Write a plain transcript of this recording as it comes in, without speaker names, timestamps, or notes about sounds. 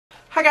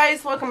Hi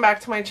guys, welcome back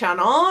to my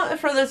channel.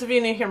 For those of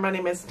you new here, my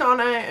name is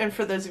Donna, and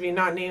for those of you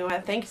not new,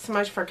 thank you so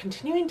much for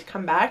continuing to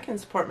come back and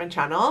support my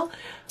channel.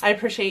 I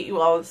appreciate you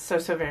all so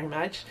very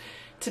much.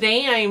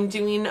 Today I am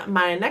doing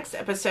my next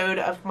episode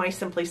of my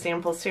Simply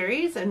Sample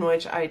series, in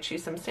which I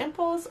choose some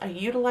samples, I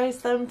utilize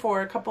them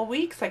for a couple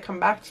weeks, I come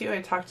back to you,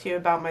 I talk to you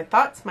about my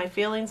thoughts, my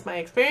feelings, my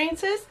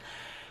experiences,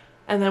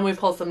 and then we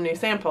pull some new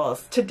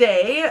samples.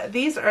 Today,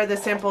 these are the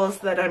samples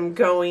that I'm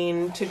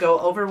going to go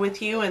over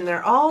with you, and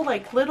they're all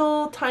like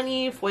little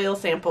tiny foil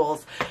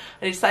samples.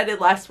 I decided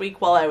last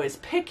week while I was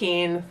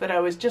picking that I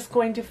was just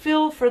going to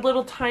feel for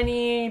little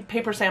tiny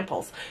paper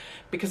samples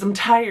because I'm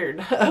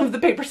tired of the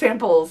paper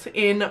samples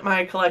in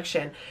my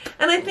collection.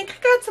 And I think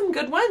I got some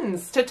good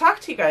ones to talk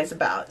to you guys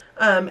about.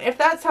 If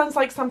that sounds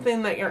like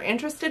something that you're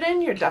interested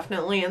in, you're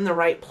definitely in the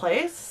right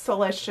place. So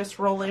let's just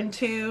roll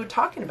into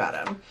talking about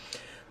them.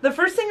 The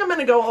first thing I'm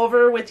going to go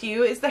over with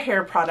you is the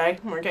hair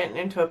product. We're getting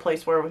into a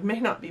place where we may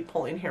not be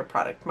pulling hair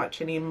product much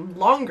any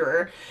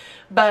longer,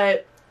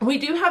 but we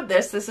do have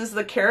this. This is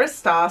the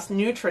Kerastase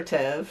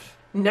Nutritive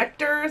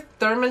Nectar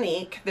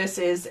Thermonique. This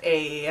is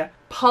a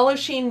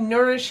polishing,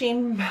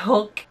 nourishing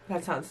milk.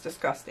 That sounds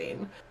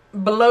disgusting.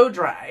 Blow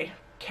dry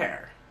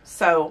care.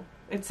 So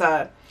it's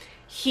a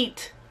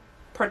heat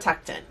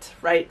protectant,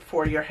 right,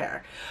 for your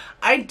hair.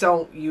 I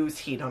don't use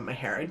heat on my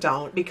hair. I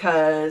don't,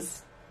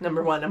 because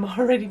number one, I'm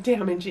already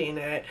damaging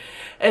it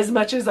as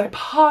much as I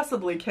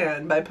possibly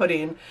can by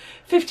putting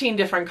 15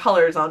 different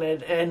colors on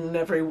it in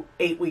every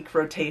 8-week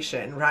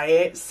rotation,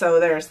 right? So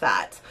there's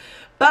that.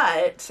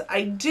 But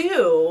I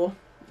do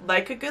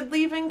like a good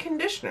leave-in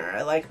conditioner.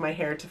 I like my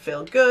hair to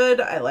feel good.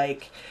 I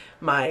like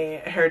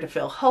my hair to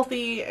feel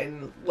healthy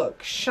and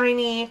look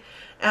shiny.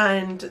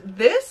 And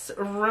this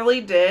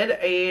really did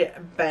a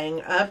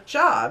bang-up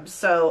job.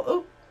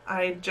 So,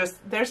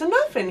 there's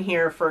enough in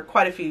here for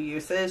quite a few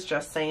uses,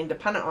 just saying,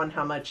 depending on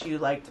how much you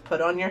like to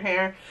put on your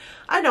hair.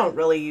 I don't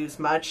really use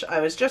much. I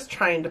was just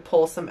trying to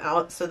pull some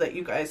out so that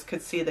you guys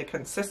could see the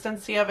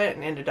consistency of it,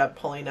 and ended up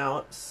pulling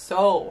out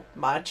so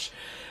much.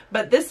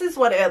 But this is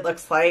what it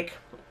looks like.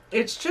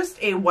 It's just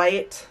a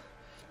white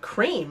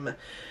cream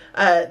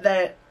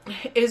that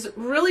is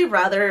really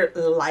rather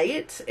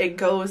light. It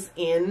goes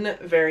in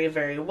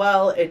very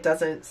well. It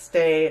doesn't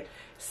stay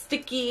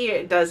sticky.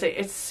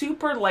 It's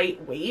super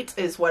lightweight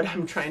is what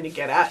I'm trying to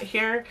get at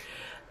here.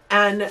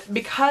 And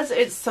because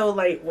it's so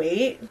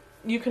lightweight,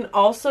 you can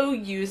also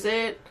use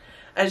it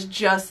as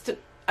just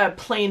a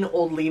plain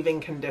old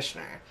leave-in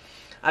conditioner.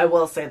 I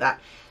will say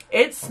that.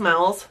 It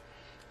smells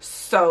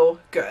so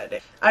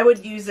good. I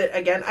would use it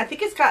again. I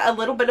think it's got a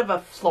little bit of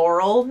a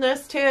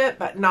floralness to it,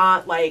 but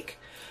not like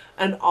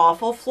an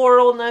awful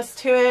floralness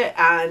to it.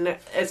 And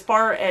as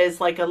far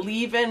as like a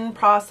leave-in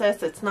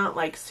process, it's not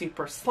like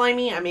super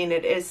slimy. I mean,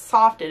 it is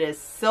soft, it is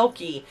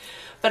silky,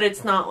 but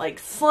it's not like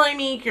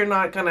slimy. You're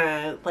not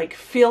gonna like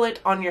feel it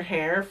on your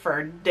hair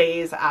for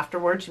days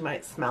afterwards. You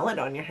might smell it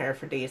on your hair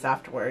for days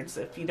afterwards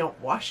if you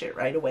don't wash it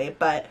right away,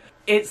 but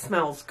it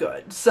smells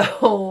good.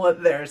 So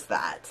there's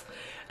that.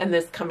 And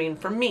this coming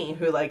from me,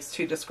 who likes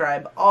to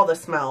describe all the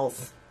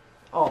smells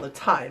all the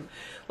time.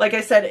 Like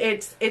I said,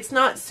 it's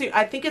not,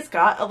 I think it's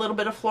got a little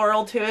bit of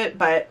floral to it,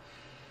 but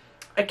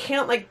I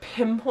can't like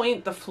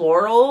pinpoint the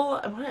floral.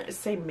 I want to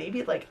say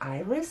maybe like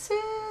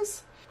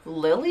irises,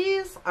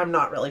 lilies. I'm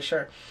not really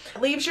sure.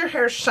 It leaves your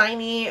hair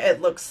shiny.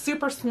 It looks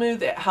super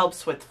smooth. It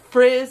helps with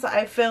frizz,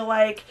 I feel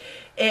like.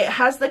 It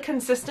has the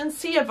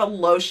consistency of a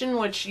lotion,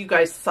 which you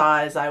guys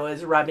saw as I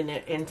was rubbing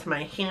it into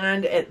my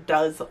hand. It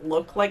does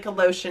look like a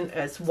lotion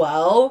as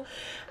well.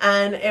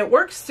 And it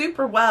works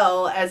super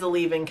well as a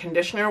leave-in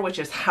conditioner, which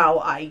is how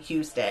I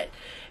used it.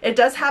 It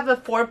does have a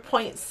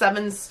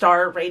 4.7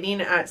 star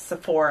rating at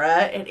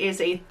Sephora. It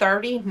is a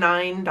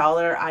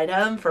 $39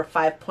 item for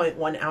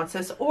 5.1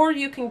 ounces, or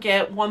you can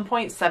get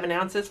 1.7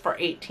 ounces for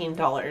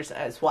 $18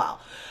 as well.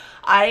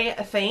 I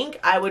think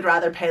I would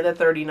rather pay the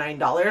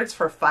 $39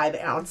 for 5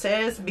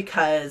 ounces,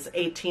 because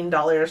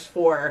 $18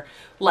 for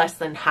less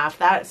than half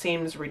that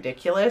seems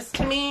ridiculous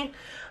to me.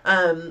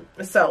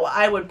 So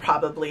I would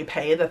probably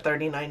pay the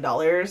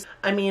 $39.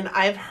 I mean,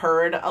 I've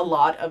heard a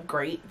lot of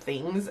great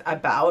things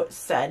about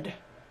said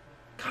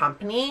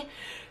company,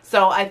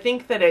 so I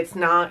think that it's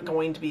not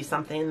going to be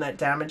something that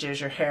damages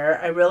your hair.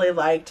 I really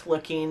liked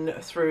looking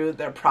through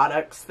their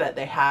products that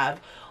they have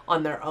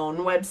on their own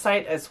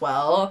website as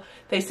well.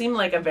 They seem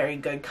like a very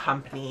good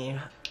company.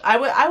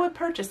 I would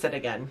purchase it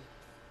again.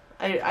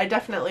 I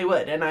definitely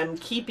would, and I'm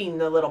keeping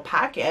the little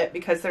packet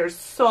because there's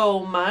so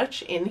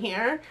much in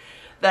here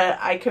that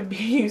I could be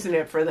using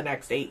it for the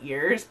next 8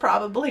 years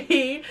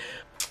probably.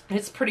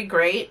 It's pretty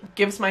great.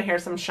 Gives my hair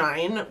some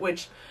shine,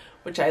 which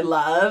I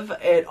love.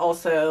 It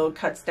also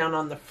cuts down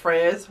on the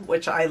frizz,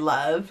 which I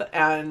love,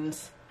 and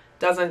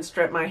doesn't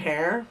strip my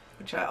hair,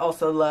 which I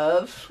also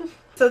love.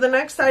 So the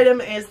next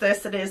item is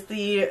this. It is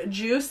the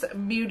Juice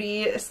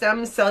Beauty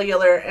Stem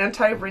Cellular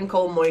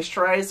Anti-Wrinkle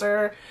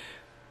Moisturizer.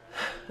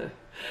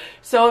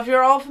 So if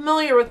you're all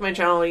familiar with my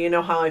channel, you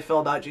know how I feel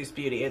about Juice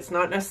Beauty. It's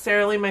not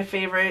necessarily my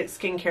favorite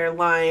skincare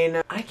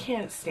line. I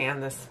can't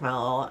stand the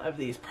smell of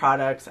these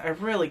products. I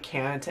really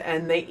can't.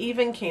 And they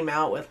even came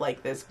out with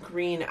like this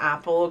green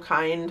apple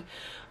kind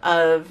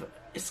of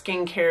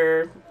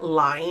skincare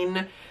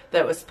line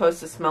that was supposed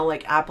to smell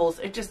like apples.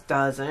 It just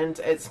doesn't.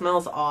 It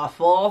smells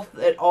awful.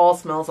 It all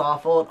smells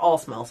awful. It all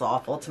smells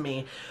awful to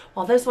me.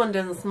 Well, this one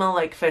didn't smell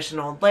like Fish and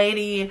Old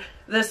Lady.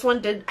 This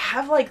one did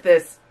have like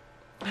this,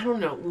 I don't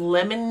know,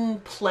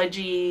 lemon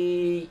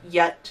pledgy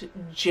yet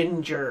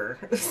ginger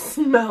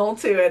smell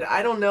to it.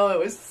 I don't know. It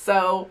was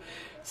so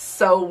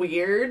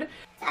weird.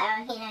 So,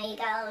 you know, you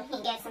go,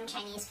 you get some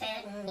Chinese food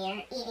and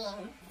you're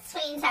eating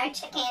sweet and sour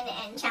chicken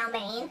and chow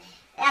mein.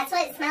 That's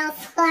what it smells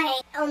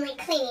like. Only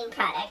cleaning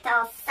product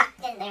all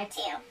sucked in there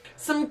too.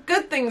 Some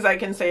good things I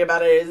can say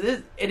about it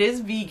is it is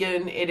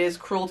vegan, it is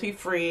cruelty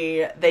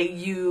free. They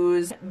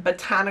use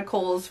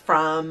botanicals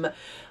from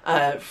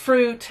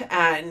fruit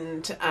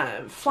and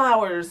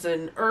flowers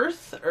and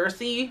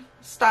earthy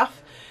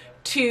stuff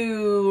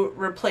to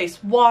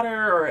replace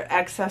water or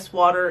excess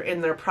water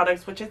in their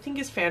products, which I think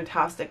is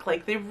fantastic.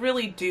 Like, they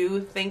really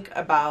do think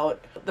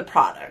about the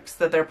products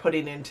that they're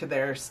putting into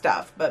their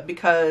stuff, but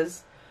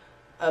because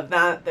of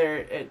that,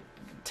 it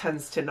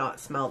tends to not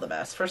smell the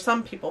best for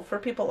some people, for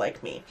people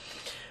like me.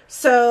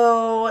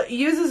 So it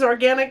uses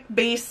organic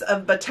base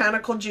of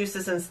botanical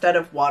juices instead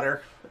of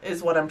water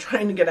is what I'm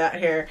trying to get at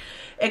here.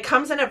 It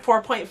comes in at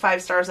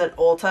 4.5 stars at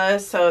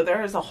Ulta, so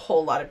there's a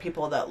whole lot of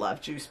people that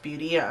love Juice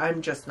Beauty.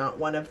 I'm just not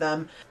one of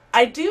them.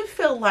 I do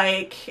feel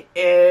like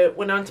it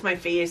went onto my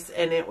face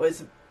and it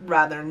was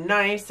rather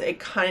nice. It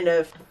kind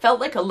of felt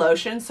like a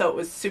lotion, so it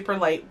was super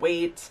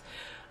lightweight.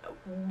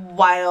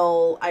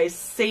 While I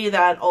say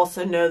that,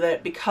 also know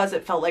that because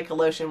it felt like a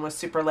lotion was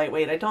super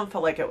lightweight, I don't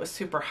feel like it was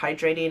super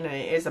hydrating, and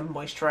it is a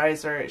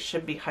moisturizer. It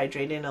should be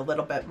hydrating a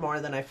little bit more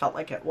than I felt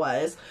like it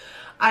was.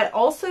 I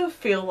also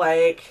feel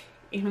like,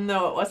 even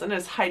though it wasn't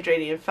as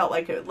hydrating, it felt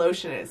like a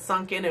lotion, it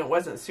sunk in, it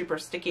wasn't super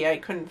sticky, I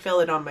couldn't feel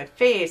it on my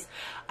face.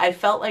 I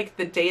felt like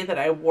the day that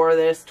I wore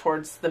this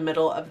towards the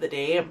middle of the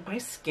day, my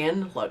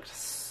skin looked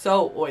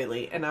so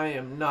oily, and I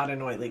am not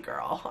an oily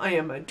girl. I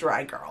am a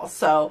dry girl.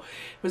 So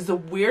it was the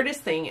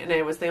weirdest thing, and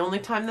it was the only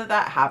time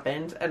that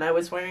happened, and I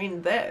was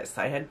wearing this.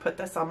 I had put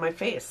this on my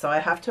face, so I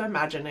have to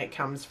imagine it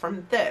comes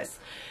from this.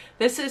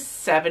 This is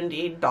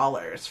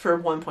 $70 for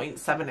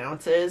 1.7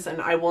 ounces,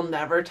 and I will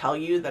never tell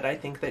you that I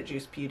think that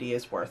Juice Beauty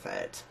is worth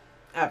it.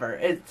 Ever.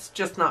 It's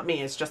just not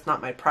me. It's just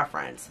not my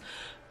preference.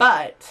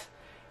 But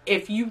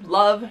if you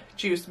love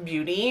Juice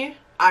Beauty,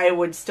 I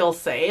would still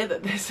say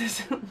that this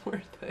isn't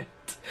worth it.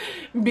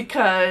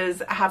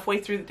 Because halfway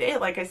through the day,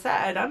 like I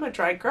said, I'm a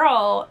dry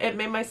girl. It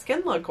made my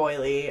skin look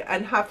oily.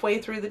 And halfway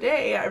through the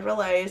day, I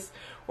realized,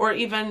 or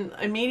even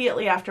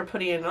immediately after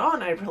putting it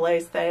on, I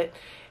realized that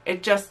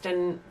it just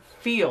didn't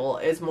feel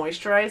as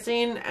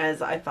moisturizing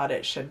as I thought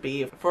it should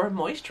be for a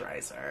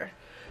moisturizer.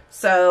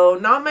 So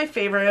not my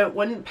favorite,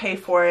 wouldn't pay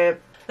for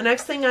it. The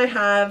next thing I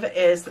have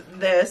is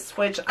this,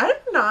 which I'm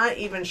not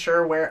even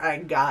sure where I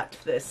got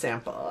this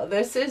sample.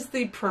 This is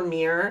the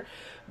Premier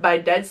by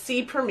Dead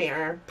Sea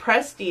Premier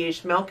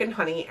Prestige Milk and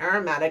Honey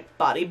Aromatic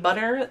Body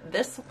Butter.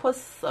 This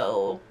was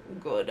so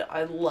good.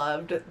 I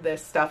loved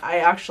this stuff. I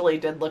actually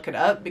did look it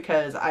up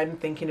because I'm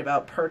thinking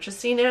about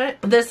purchasing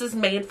it. This is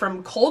made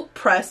from cold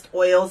pressed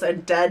oils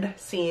and Dead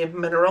Sea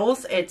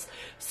minerals. It's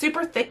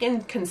super thick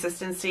in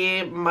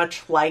consistency,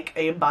 much like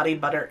a body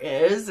butter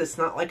is. It's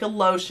not like a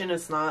lotion.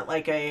 It's not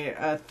like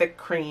a thick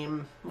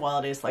cream. Well,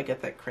 it is like a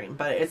thick cream,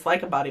 but it's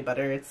like a body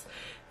butter. It's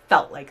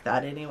felt like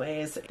that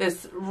anyways.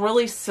 This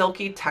really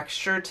silky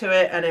texture to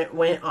it, and it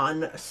went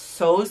on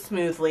so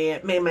smoothly.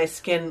 It made my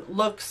skin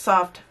look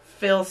soft,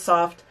 feel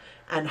soft,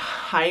 and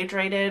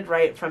hydrated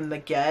right from the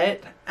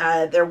get.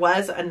 There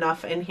was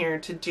enough in here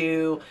to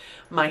do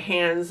my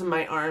hands and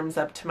my arms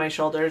up to my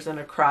shoulders and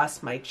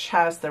across my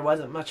chest. There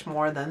wasn't much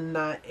more than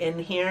that in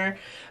here,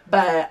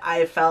 but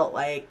I felt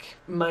like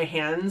my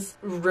hands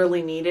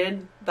really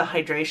needed the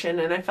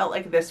hydration, and I felt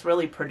like this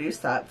really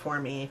produced that for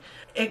me.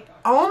 It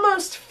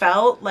almost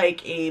felt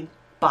like a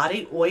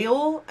body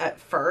oil at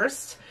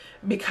first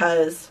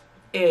because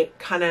it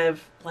kind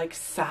of like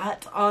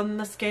sat on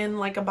the skin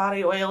like a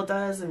body oil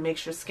does and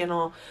makes your skin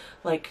all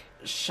like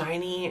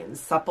shiny and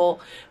supple,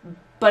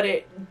 but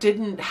it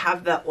didn't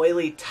have that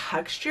oily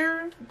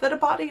texture that a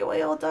body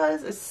oil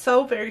does. It's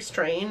so very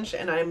strange,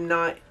 and I'm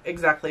not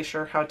exactly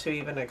sure how to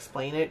even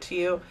explain it to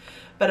you,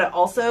 but it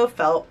also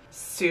felt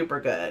super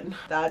good.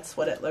 That's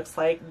what it looks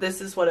like.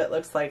 This is what it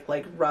looks like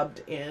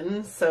rubbed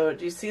in. So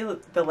do you see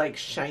the like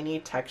shiny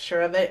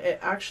texture of it? It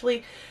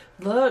actually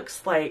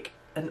looks like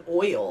an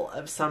oil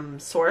of some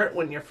sort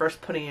when you're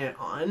first putting it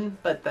on,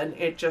 but then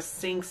it just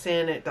sinks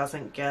in. It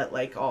doesn't get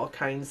like all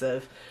kinds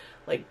of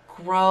like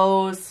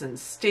gross and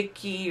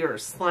sticky or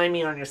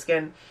slimy on your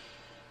skin,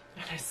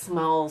 and it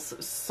smells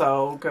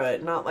so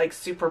good. Not like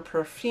super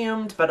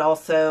perfumed, but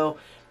also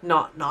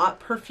not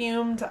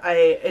perfumed.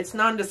 It's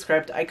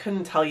nondescript. I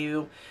couldn't tell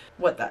you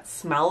what that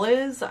smell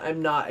is.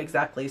 I'm not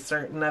exactly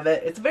certain of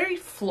it. It's very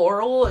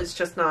floral. It's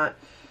just not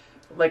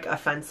like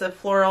offensive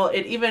floral.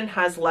 It even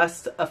has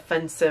less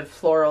offensive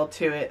floral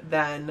to it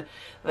than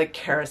like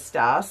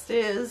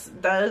Kerastase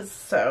does.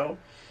 So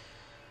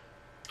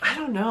I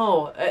don't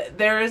know.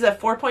 There is a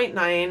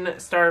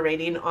 4.9 star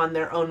rating on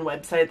their own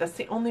website. That's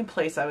the only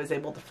place I was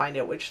able to find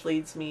it, which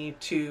leads me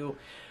to,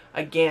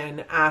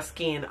 again,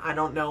 asking, I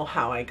don't know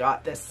how I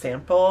got this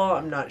sample.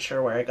 I'm not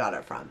sure where I got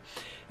it from.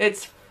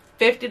 It's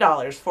 $50,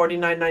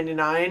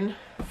 $49.99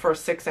 for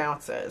 6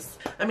 ounces.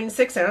 I mean,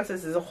 6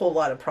 ounces is a whole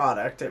lot of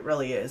product. It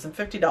really is. And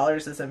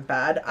 $50 isn't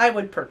bad. I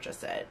would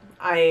purchase it.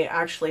 I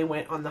actually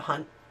went on the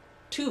hunt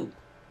to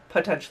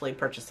potentially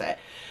purchase it.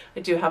 I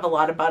do have a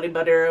lot of body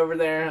butter over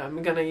there.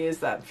 I'm going to use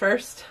that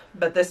first,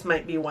 but this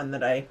might be one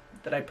that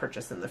I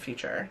purchase in the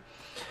future.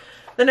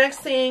 The next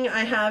thing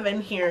I have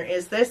in here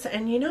is this,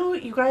 and you know,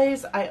 you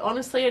guys, I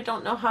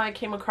don't know how I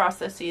came across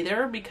this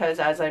either, because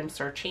as I'm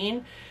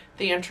searching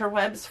the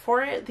interwebs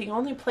for it, the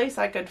only place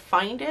I could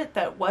find it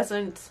that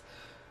wasn't,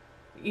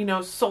 you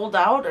know, sold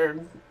out or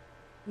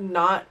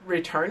not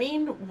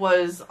returning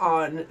was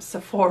on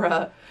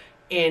Sephora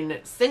in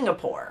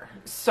Singapore.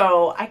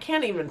 So I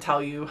can't even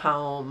tell you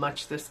how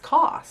much this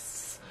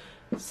costs.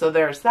 So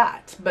there's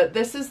that. But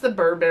this is the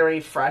Burberry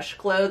Fresh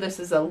Glow. This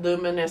is a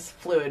luminous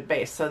fluid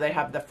base. So they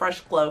have the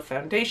Fresh Glow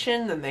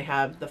foundation, then they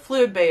have the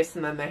fluid base,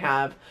 and then they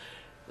have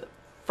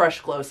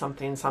Fresh Glow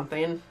something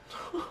something.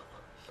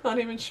 Not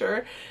even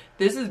sure.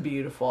 This is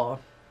beautiful.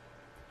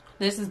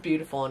 This is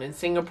beautiful. And in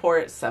Singapore,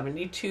 it's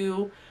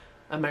 72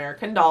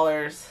 American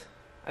dollars.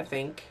 I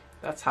think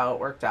that's how it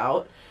worked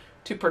out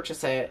to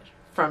purchase it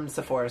from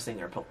Sephora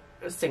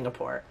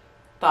Singapore.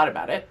 Thought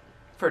about it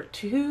for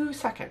 2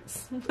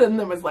 seconds. And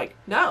then was like,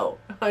 no,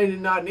 I do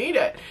not need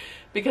it.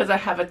 Because I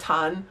have a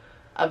ton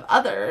of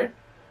other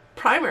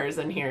primers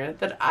in here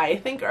that I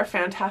think are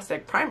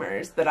fantastic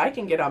primers that I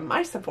can get on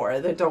my Sephora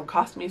that don't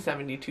cost me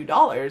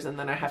 $72, and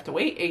then I have to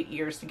wait 8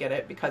 years to get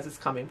it because it's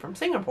coming from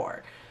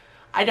Singapore.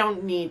 I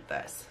don't need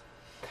this.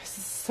 This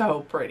is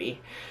so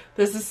pretty.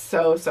 This is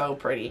so, so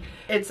pretty.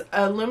 It's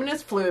a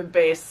luminous fluid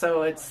base,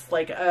 so it's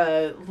like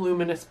a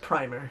luminous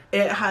primer.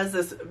 It has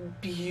this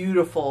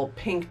beautiful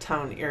pink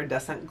tone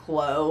iridescent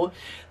glow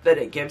that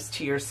it gives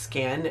to your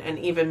skin. And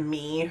even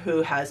me,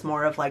 who has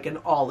more of like an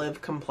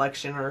olive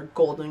complexion or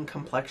golden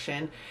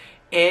complexion,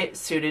 it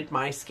suited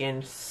my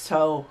skin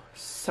so,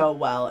 so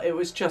well. It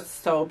was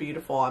just so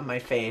beautiful on my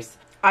face.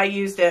 I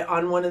used it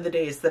on one of the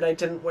days that I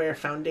didn't wear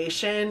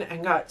foundation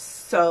and got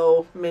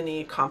so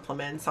many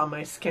compliments on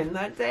my skin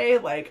that day.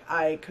 Like,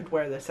 I could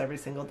wear this every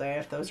single day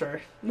if those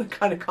are the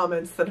kind of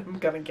comments that I'm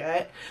gonna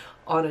get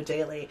on a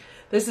daily.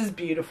 This is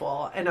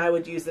beautiful and I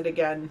would use it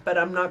again, but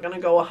I'm not gonna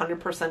go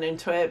 100%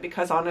 into it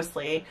because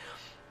honestly,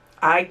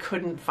 I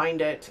couldn't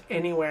find it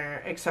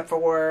anywhere except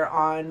for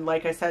on,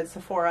 like I said,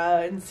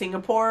 Sephora in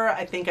Singapore.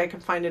 I think I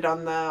could find it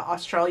on the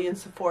Australian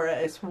Sephora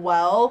as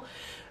well.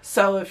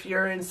 So if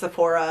you're in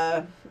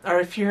Sephora,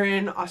 or if you're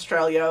in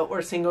Australia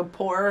or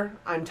Singapore,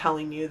 I'm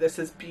telling you this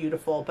is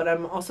beautiful. But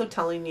I'm also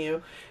telling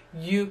you,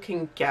 you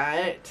can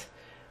get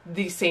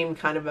the same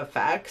kind of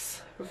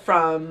effects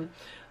from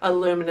a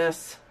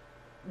luminous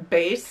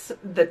base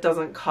that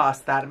doesn't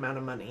cost that amount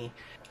of money.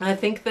 I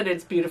think that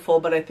it's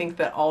beautiful, but I think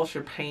that all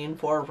you're paying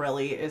for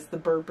really is the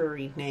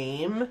Burberry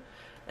name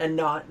and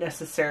not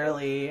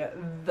necessarily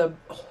the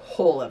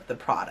whole of the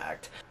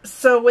product.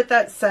 So with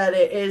that said,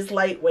 it is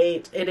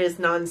lightweight, it is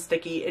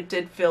non-sticky, it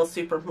did feel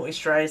super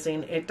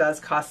moisturizing. It does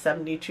cost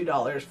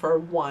 $72 for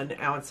 1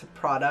 ounce of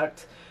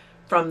product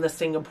from the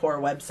Singapore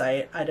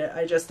website.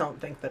 I just don't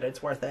think that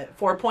it's worth it.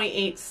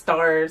 4.8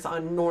 stars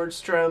on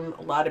Nordstrom.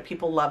 A lot of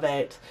people love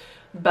it,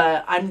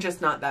 but I'm just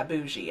not that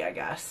bougie, I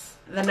guess.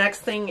 The next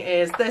thing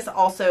is this,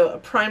 also a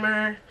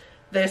primer.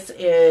 This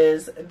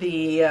is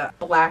the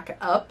Black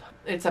Up.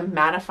 It's a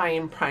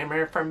mattifying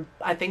primer from,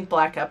 I think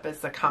Black Up is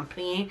the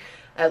company.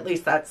 At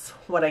least that's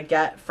what I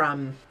get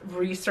from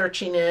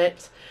researching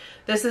it.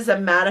 This is a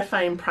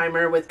mattifying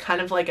primer with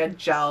kind of like a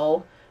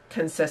gel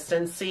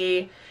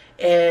consistency.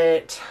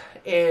 It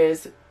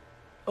is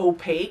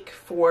opaque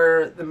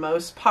for the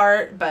most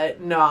part,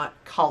 but not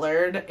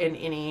colored in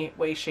any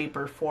way, shape,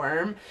 or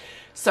form.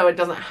 So it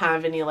doesn't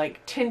have any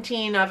like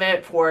tinting of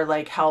it for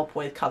like help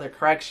with color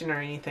correction or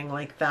anything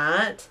like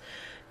that.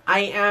 I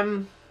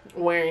am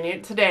wearing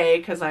it today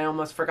because I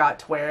almost forgot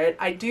to wear it.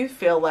 I do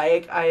feel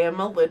like I am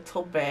a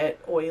little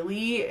bit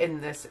oily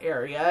in this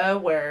area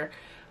where,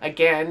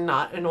 again,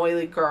 not an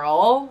oily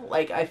girl.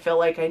 Like, I feel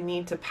like I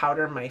need to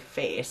powder my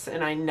face,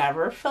 and I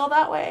never feel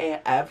that way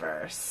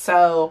ever.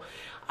 So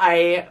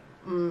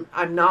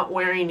I'm not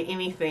wearing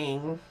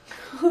anything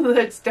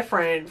that's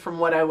different from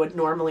what I would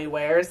normally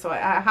wear, so I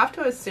have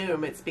to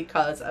assume it's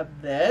because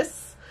of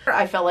this.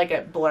 I feel like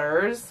it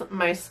blurs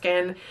my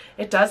skin.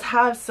 It does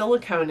have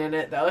silicone in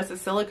it though. It's a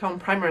silicone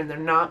primer and they're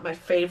not my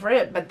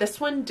favorite, but this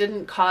one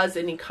didn't cause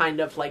any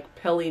kind of like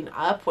pilling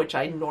up, which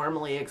I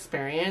normally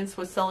experience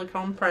with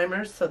silicone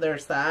primers, so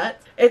there's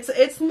that.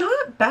 It's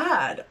not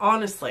bad,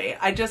 honestly.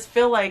 I just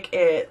feel like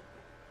it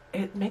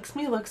makes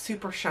me look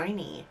super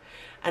shiny.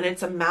 and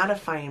it's a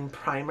mattifying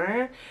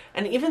primer.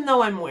 And even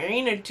though I'm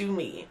wearing a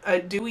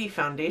dewy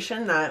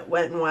foundation, that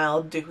Wet n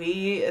Wild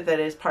Dewy that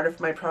is part of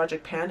my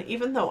Project Pan,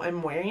 even though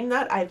I'm wearing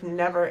that, I've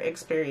never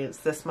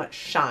experienced this much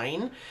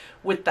shine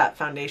with that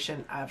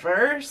foundation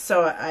ever.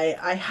 So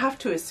I have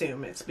to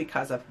assume it's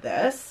because of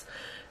this.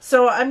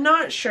 So I'm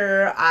not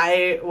sure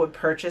I would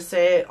purchase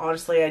it.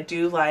 Honestly, I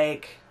do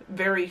like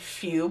very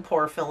few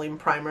pore filling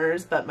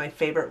primers, but my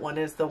favorite one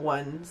is the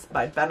ones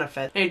by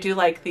Benefit. I do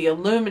like the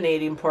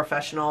Illuminating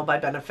Professional by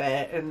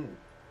Benefit, and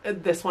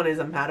this one is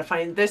a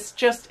mattifying. This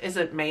just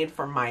isn't made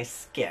for my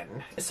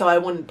skin, so I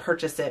wouldn't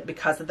purchase it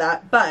because of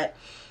that, but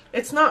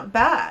it's not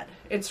bad.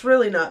 It's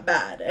really not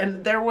bad.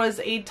 And there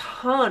was a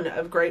ton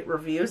of great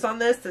reviews on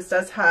this. This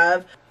does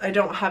have, I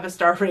don't have a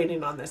star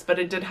rating on this, but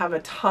it did have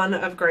a ton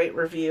of great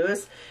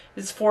reviews.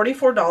 It's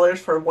 $44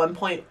 for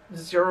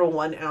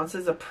 1.01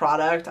 ounces of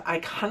product. I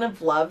kind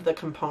of love the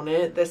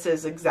component. This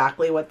is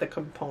exactly what the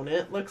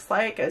component looks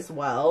like as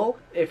well,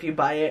 if you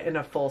buy it in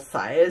a full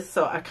size.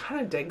 So I kind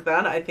of dig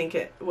that. I think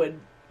it would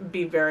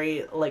be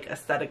very like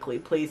aesthetically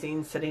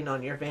pleasing sitting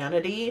on your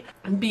vanity.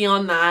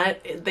 Beyond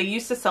that, they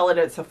used to sell it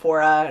at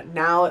Sephora.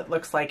 Now it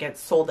looks like it's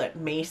sold at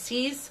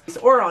Macy's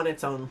or on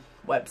its own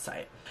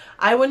website.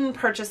 I wouldn't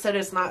purchase it.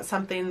 It's not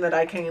something that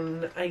I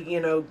can, you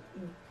know,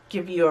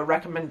 give you a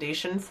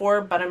recommendation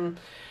for, but I'm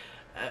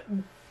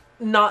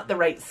not the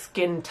right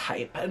skin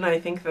type. And I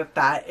think that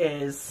that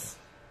is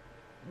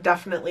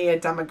definitely a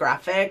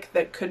demographic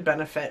that could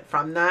benefit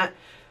from that.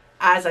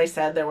 As I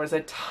said, there was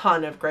a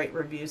ton of great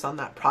reviews on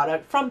that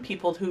product from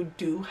people who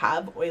do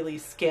have oily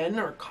skin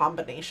or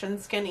combination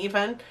skin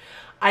even.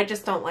 I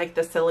just don't like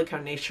the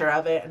silicone nature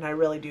of it, and I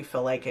really do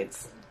feel like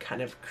it's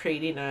kind of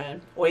creating a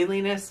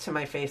oiliness to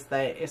my face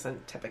that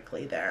isn't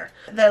typically there.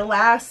 The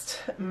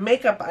last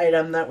makeup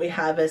item that we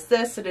have is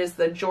this. It is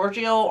the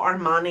Giorgio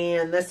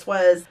Armani, and this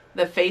was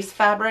the Face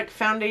Fabric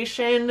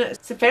foundation.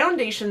 It's a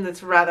foundation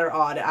that's rather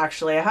odd,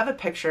 actually. I have a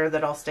picture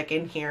that I'll stick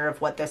in here of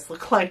what this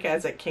looked like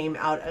as it came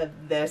out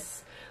of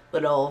this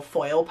little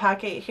foil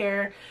packet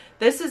here.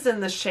 This is in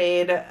the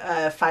shade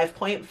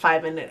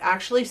 5.5, and it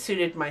actually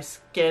suited my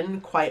skin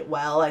quite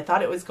well. I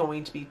thought it was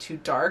going to be too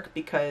dark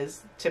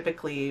because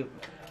typically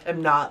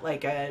I'm not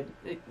like a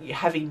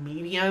heavy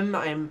medium.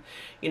 I'm,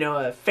 you know,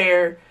 a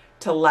fair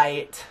to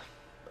light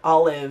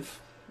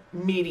olive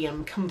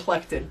medium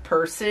complected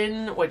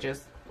person, which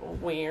is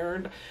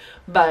weird,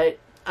 but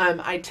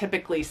I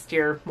typically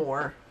steer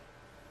more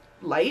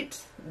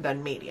light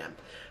than medium.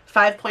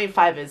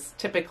 5.5 is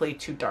typically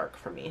too dark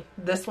for me.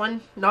 This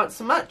one, not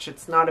so much.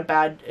 It's not a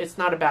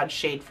bad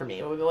shade for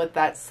me. With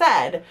that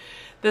said,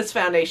 this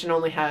foundation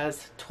only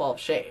has 12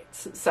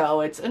 shades,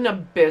 so it's an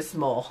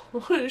abysmal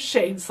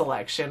shade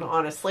selection,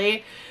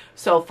 honestly.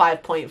 So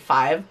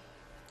 5.5,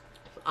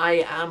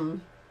 I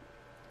am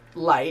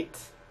light,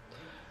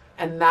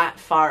 and that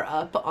far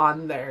up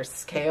on their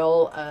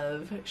scale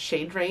of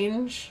shade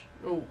range.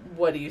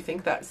 What do you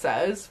think that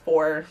says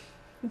for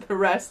the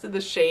rest of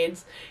the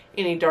shades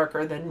any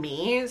darker than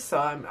me? So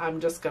I'm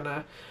just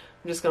gonna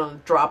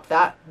drop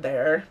that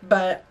there.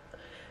 But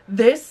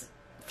this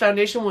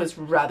foundation was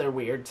rather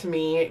weird to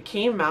me. It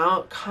came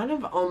out kind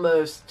of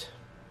almost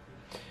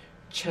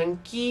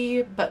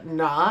chunky, but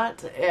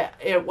not.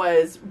 It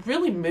was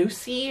really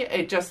moussey.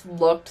 It just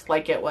looked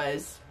like it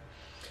was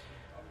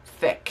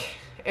thick.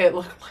 It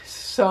looked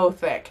so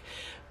thick.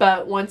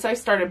 But once I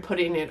started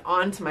putting it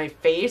onto my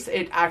face,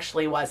 it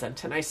actually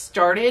wasn't. And I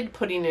started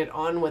putting it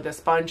on with a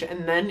sponge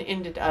and then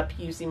ended up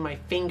using my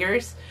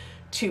fingers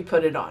to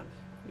put it on.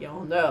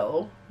 Y'all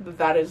know that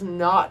that is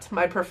not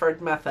my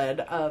preferred method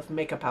of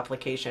makeup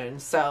application.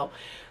 So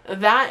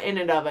that in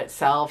and of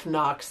itself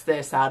knocks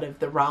this out of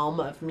the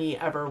realm of me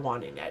ever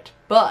wanting it.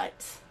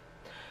 But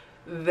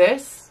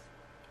this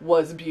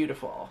was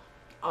beautiful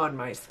on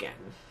my skin.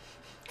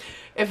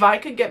 If I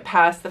could get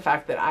past the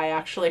fact that I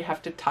actually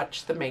have to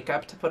touch the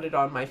makeup to put it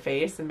on my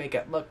face and make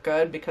it look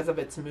good because of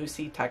its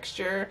moussey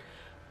texture,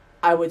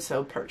 I would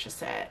so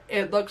purchase it.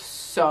 It looks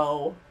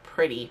so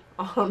pretty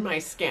on my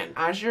skin.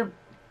 As you're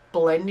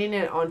blending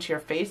it onto your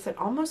face, it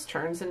almost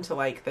turns into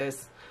like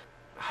this,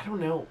 I don't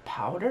know,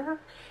 powder?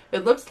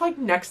 It looks like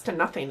next to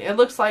nothing. It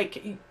looks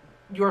like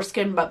your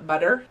skin but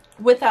better.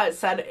 With that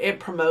said,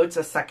 it promotes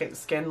a second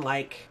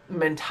skin-like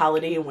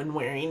mentality when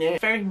wearing it.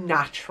 Very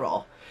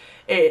natural.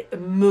 It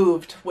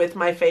moved with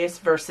my face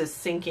versus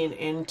sinking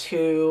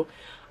into,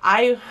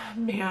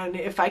 man,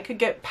 if I could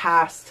get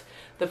past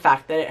the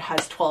fact that it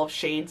has 12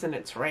 shades in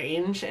its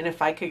range, and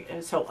if I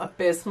could, so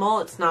abysmal,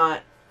 it's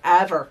not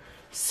ever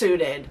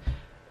suited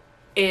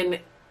in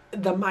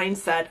the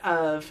mindset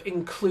of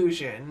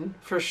inclusion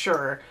for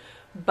sure,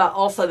 but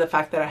also the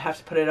fact that I have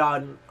to put it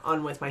on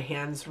with my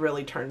hands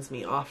really turns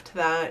me off to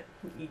that.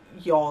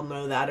 Y'all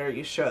know that, or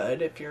you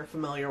should if you're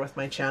familiar with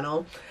my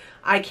channel.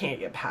 I can't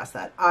get past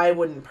that. I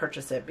wouldn't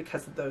purchase it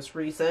because of those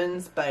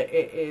reasons, but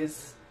it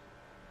is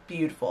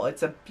beautiful.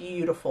 It's a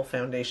beautiful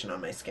foundation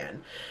on my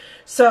skin.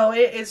 So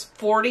it is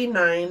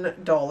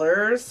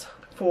 $49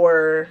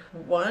 for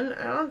 1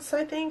 ounce,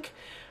 I think.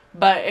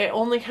 but it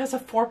only has a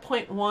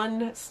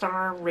 4.1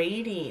 star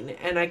rating,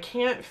 and I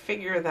can't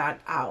figure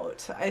that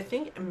out. I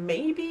think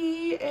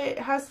maybe it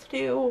has to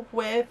do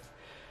with,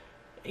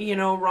 you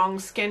know, wrong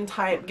skin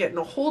type, getting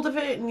a hold of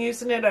it and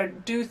using it. I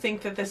do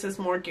think that this is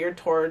more geared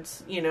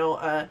towards, you know,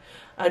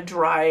 a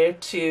dry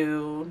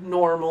to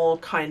normal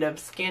kind of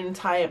skin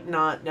type.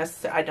 Not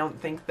necessarily, I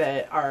don't think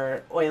that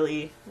our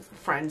oily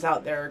friends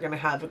out there are going to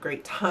have a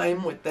great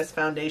time with this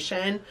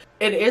foundation.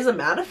 It is a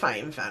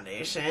mattifying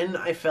foundation.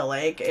 I feel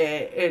like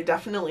it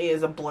definitely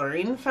is a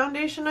blurring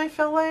foundation, I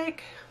feel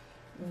like,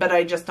 but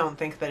I just don't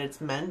think that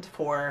it's meant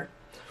for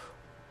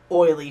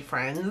oily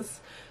friends.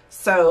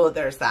 So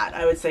there's that.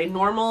 I would say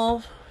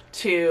normal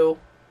to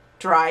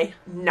dry,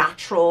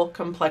 natural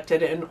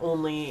complected, and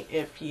only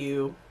if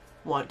you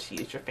want to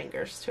use your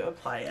fingers to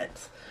apply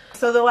it.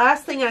 So the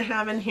last thing I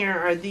have in here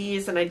are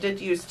these, and I did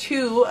use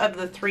 2 of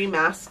the 3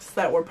 masks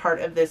that were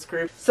part of this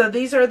group. So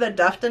these are the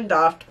Duft and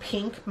Doft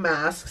pink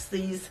masks.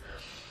 These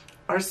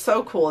are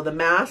so cool. The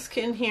mask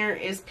in here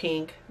is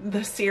pink.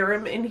 The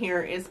serum in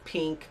here is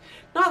pink.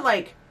 Not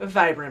like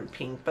vibrant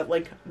pink, but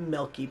like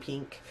milky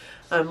pink.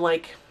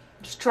 Like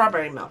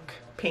strawberry milk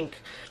pink.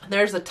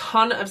 There's a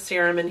ton of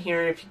serum in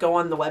here. If you go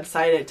on the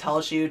website, it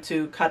tells you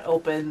to cut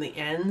open the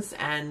ends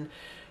and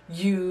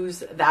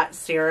use that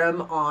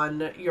serum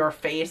on your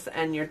face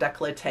and your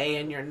décolleté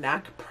and your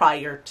neck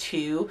prior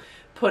to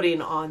putting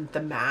on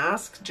the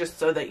mask, just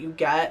so that you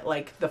get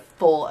like the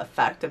full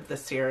effect of the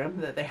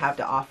serum that they have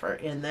to offer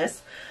in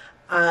this.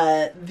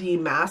 The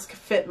mask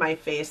fit my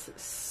face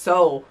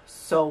so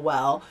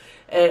well.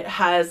 It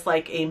has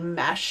like a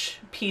mesh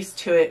piece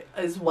to it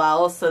as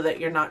well, so that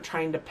you're not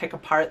trying to pick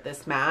apart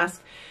this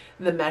mask.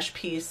 The mesh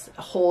piece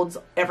holds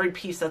every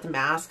piece of the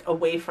mask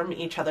away from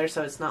each other,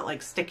 so it's not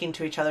like sticking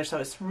to each other. So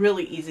it's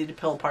really easy to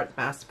peel apart the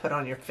mask to put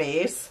on your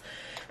face.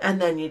 And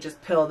then you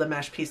just peel the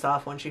mesh piece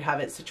off once you have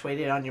it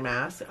situated on your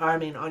mask, or I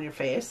mean on your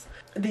face.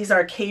 These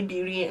are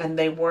K-Beauty, and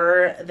they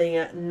were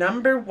the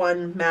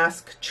 #1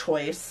 mask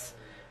choice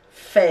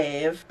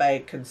fave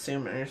by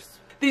consumers.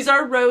 These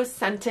are rose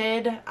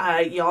scented.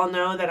 Y'all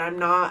know that I'm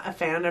not a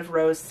fan of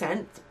rose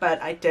scent,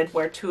 but I did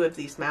wear 2 of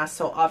these masks,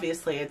 so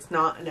obviously it's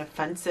not an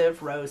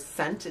offensive rose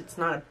scent. It's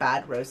not a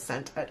bad rose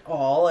scent at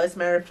all, as a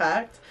matter of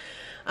fact.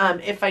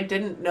 If I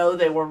didn't know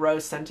they were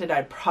rose scented,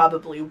 I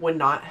probably would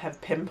not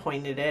have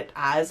pinpointed it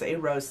as a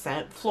rose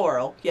scent.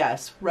 Floral,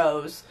 yes.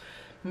 Rose,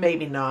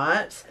 maybe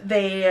not.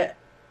 They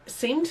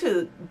seem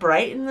to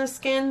brighten the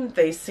skin.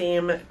 They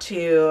seem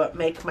to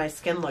make my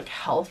skin look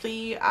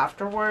healthy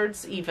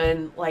afterwards.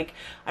 Even like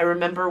I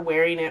remember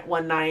wearing it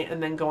one night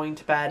and then going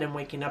to bed and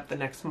waking up the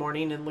next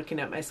morning and looking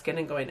at my skin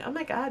and going, oh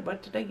my god,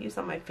 what did I use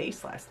on my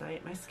face last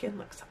night? My skin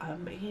looks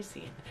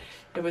amazing.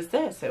 It was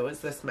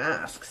this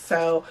mask.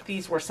 So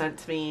these were sent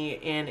to me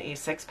in a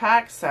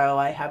 6-pack, so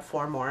I have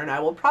 4 more, and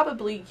I will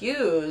probably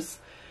use,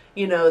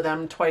 you know,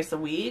 them twice a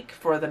week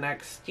for the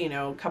next, you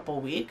know, couple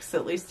weeks,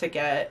 at least to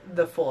get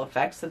the full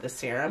effects of the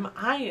serum.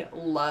 I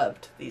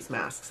loved these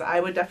masks.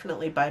 I would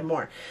definitely buy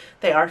more.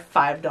 They are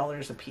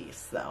 $5 a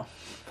piece though.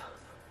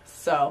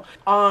 So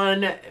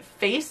on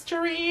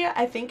Facetory,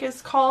 I think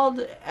it's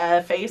called,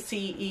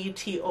 Facetory,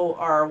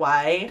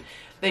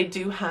 they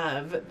do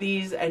have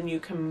these, and you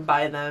can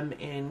buy them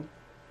in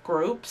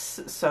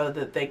groups so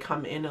that they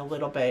come in a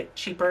little bit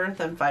cheaper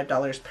than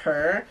 $5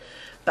 per.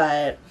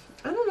 But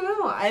I don't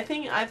know. I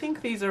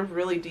think these are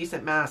really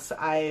decent masks.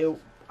 I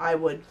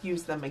would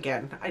use them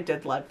again. I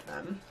did love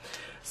them.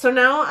 So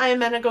now I'm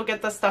gonna go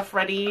get the stuff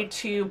ready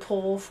to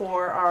pull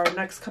for our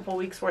next couple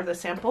weeks worth of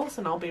samples,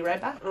 and I'll be right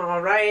back.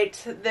 All right,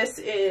 this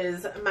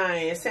is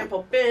my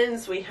sample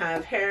bins. We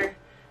have hair,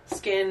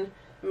 skin,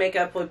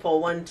 makeup. We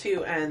pull 1,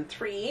 2, and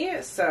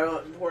 3.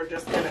 So we're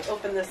just gonna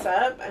open this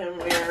up, and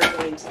we're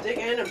going to dig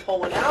in and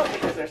pull one out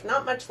because there's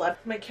not much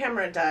left. My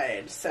camera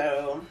died.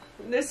 So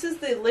this is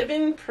the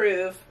Living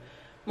Proof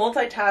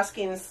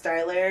multitasking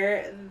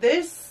styler.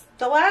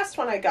 The last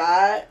one I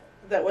got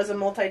that was a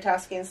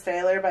multitasking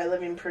styler by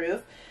Living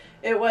Proof,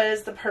 it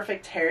was the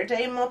Perfect Hair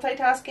Day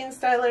multitasking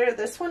styler.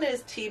 This one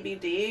is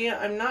TBD.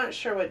 I'm not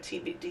sure what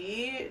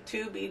TBD,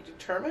 to be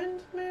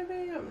determined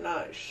maybe, I'm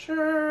not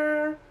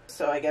sure.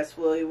 So I guess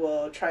we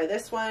will try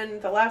this one.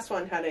 The last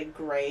one had a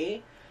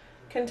gray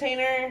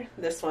container.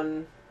 This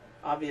one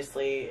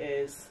obviously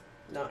is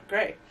not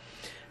gray.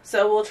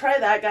 So we'll try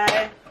that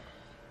guy.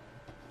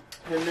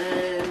 And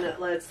then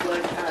let's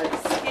look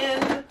at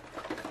skin.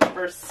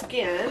 For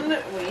skin,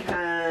 we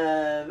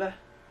have,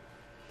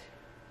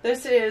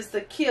 this is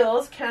the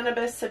Kiehl's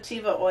Cannabis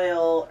Sativa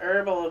Oil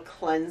Herbal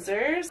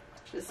Cleansers,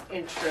 which is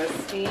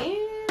interesting.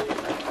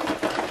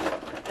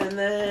 And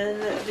then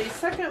the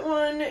second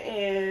one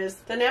is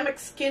Dynamic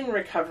Skin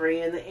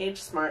Recovery in the Age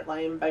Smart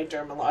line by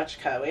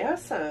Dermalogica. We have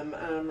some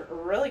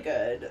really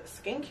good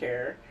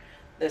skincare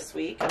this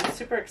week. I'm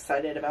super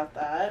excited about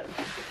that.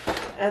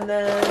 And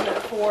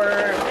then for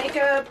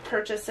makeup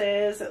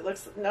purchases, it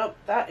looks, nope,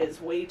 that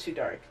is way too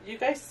dark. You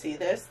guys see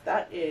this?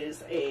 That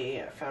is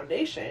a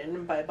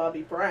foundation by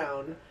Bobbi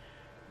Brown.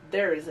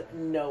 There is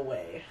no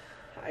way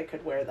I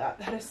could wear that.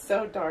 That is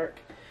so dark.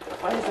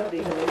 Why is that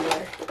even in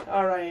there?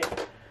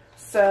 Alright,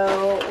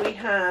 So we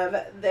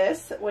have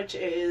this, which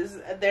is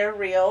They're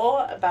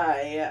Real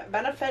by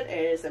Benefit.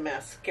 It is a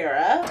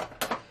mascara.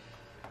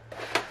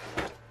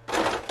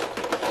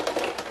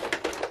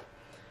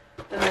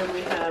 And then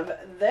we have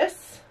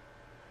this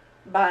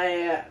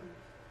by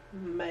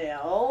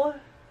Mail.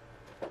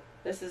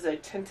 This is a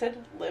tinted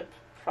lip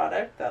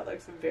product that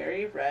looks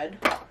very red.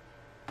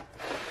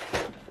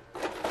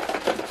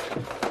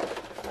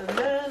 And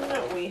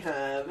then we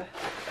have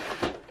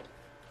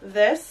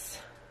this,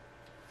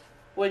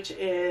 which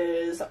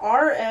is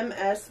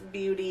RMS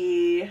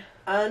Beauty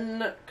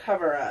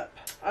Uncover Up.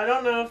 I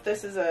don't know if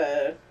this is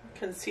a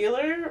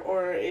concealer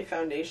or a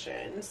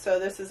foundation. So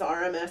this is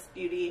RMS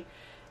Beauty,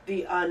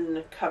 the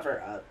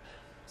Uncover Up.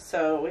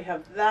 So we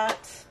have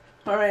that.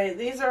 Alright,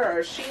 these are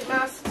our sheet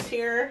masks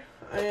here.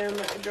 I am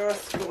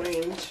just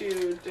going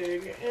to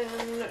dig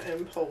in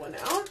and pull one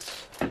out.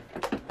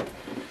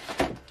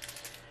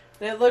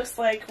 And it looks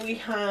like we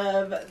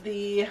have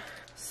the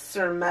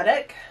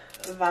Cermetic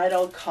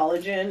Vital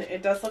Collagen.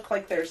 It does look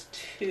like there's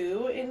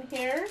 2 in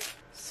here.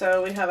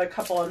 So we have a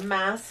couple of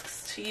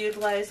masks to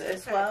utilize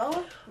as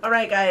well.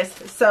 Alright guys,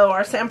 so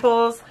our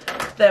samples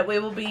that we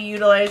will be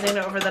utilizing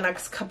over the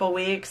next couple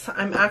weeks,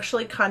 I'm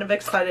actually kind of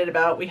excited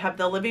about. We have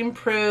the Living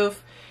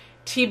Proof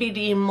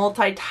TBD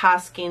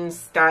Multitasking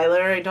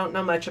Styler. I don't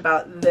know much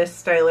about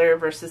this styler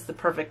versus the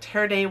Perfect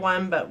Hair Day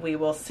one, but we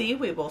will see.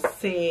 We will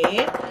see.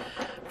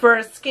 For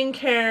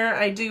skincare,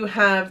 I do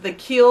have the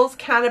Kiehl's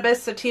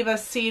Cannabis Sativa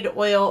Seed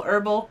Oil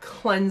Herbal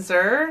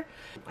Cleanser.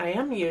 I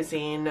am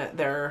using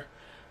their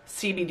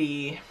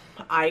CBD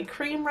eye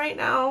cream right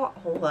now.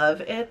 Love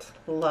it.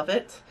 Love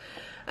it.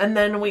 And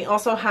then we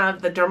also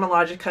have the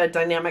Dermalogica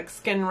Dynamic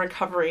Skin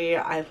Recovery.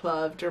 I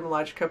love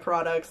Dermalogica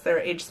products. Their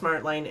Age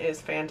Smart line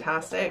is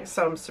fantastic,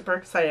 so I'm super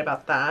excited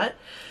about that.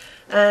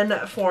 And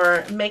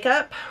for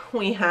makeup,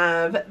 we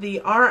have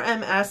the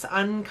RMS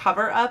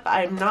Uncover Up.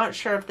 I'm not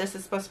sure if this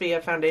is supposed to be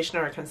a foundation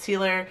or a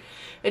concealer.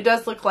 It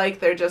does look like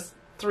they're just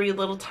 3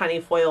 little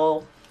tiny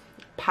foil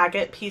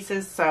packet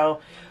pieces, so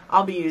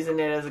I'll be using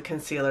it as a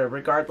concealer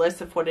regardless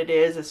of what it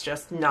is. It's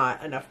just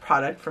not enough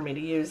product for me to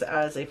use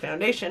as a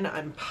foundation,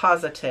 I'm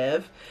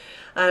positive.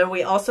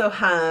 We also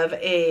have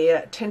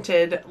a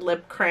tinted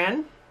lip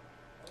crayon.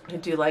 I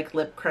do like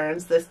lip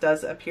crayons. This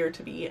does appear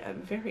to be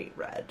very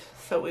red,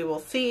 so we will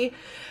see.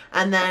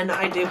 And then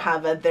I do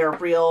have a They're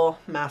Real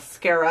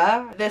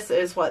mascara. This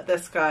is what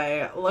this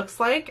guy looks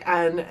like,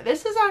 and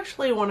this is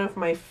actually one of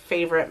my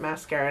favorite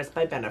mascaras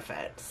by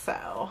Benefit.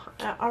 So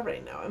I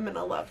already know I'm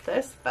gonna love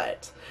this,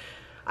 but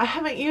I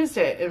haven't used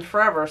it in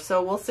forever,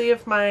 so we'll see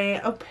if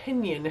my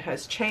opinion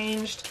has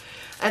changed.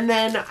 And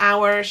then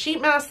our sheet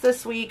masks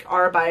this week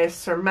are by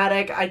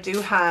Cermetic. I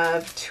do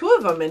have 2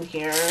 of them in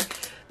here.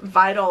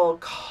 Vital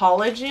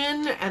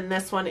Collagen, and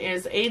this one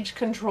is Age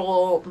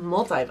Control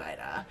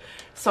Multivita.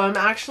 So I'm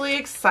actually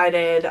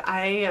excited.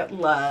 I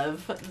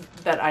love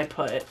that I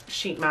put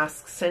sheet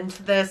masks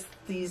into this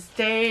these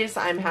days.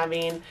 I'm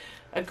having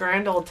a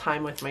grand old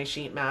time with my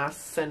sheet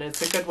masks, and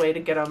it's a good way to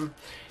get them,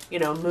 you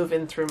know,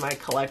 moving through my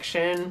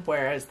collection,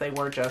 whereas they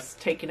were just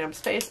taking up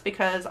space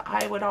because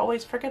I would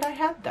always forget I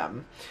had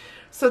them.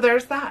 So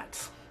there's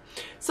that.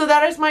 So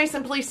that is my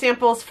Simply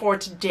samples for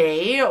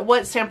today.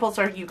 What samples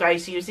are you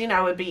guys using?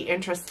 I would be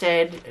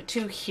interested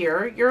to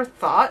hear your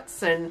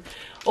thoughts and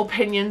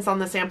opinions on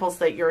the samples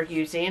that you're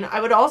using. I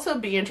would also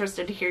be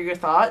interested to hear your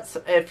thoughts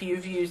if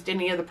you've used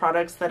any of the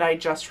products that I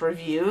just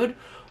reviewed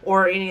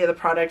or any of the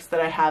products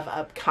that I have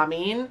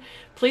upcoming.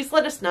 Please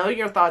let us know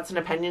your thoughts and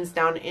opinions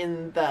down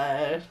in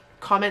the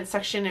comment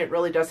section. It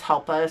really does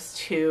help us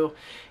to,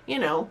 you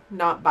know,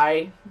 not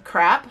buy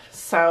crap.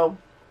 So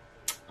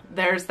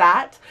there's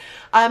that.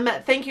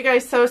 Thank you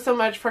guys so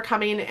much for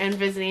coming and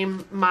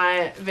visiting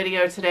my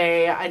video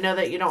today. I know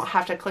that you don't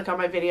have to click on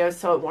my videos,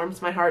 so it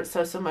warms my heart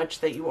so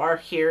much that you are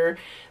here,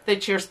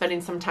 that you're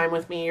spending some time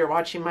with me, you're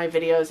watching my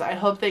videos. I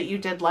hope that you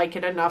did like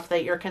it enough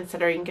that you're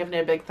considering giving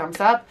it a big thumbs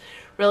up.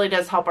 Really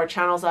does help our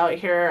channels out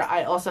here.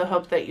 I also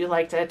hope that you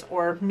liked it,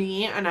 or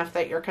me, enough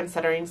that you're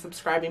considering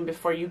subscribing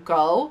before you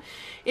go.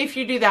 If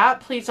you do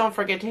that, please don't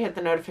forget to hit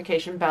the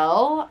notification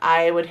bell.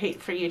 I would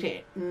hate for you to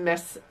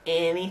miss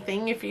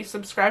anything if you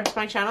subscribe to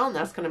my channel, and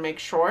that's going to make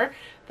sure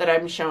that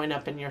I'm showing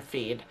up in your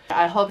feed.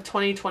 I hope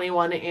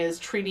 2021 is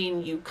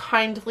treating you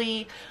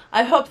kindly.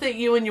 I hope that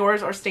you and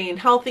yours are staying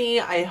healthy.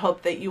 I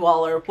hope that you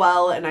all are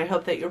well, and I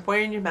hope that you're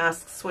wearing your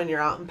masks when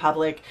you're out in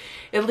public,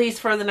 at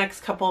least for the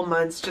next couple of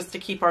months, just to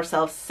keep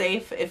ourselves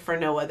safe, if for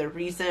no other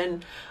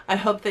reason. I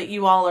hope that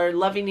you all are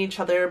loving each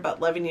other,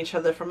 but loving each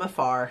other from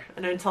afar.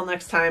 And until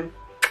next time,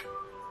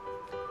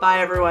 bye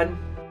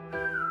everyone.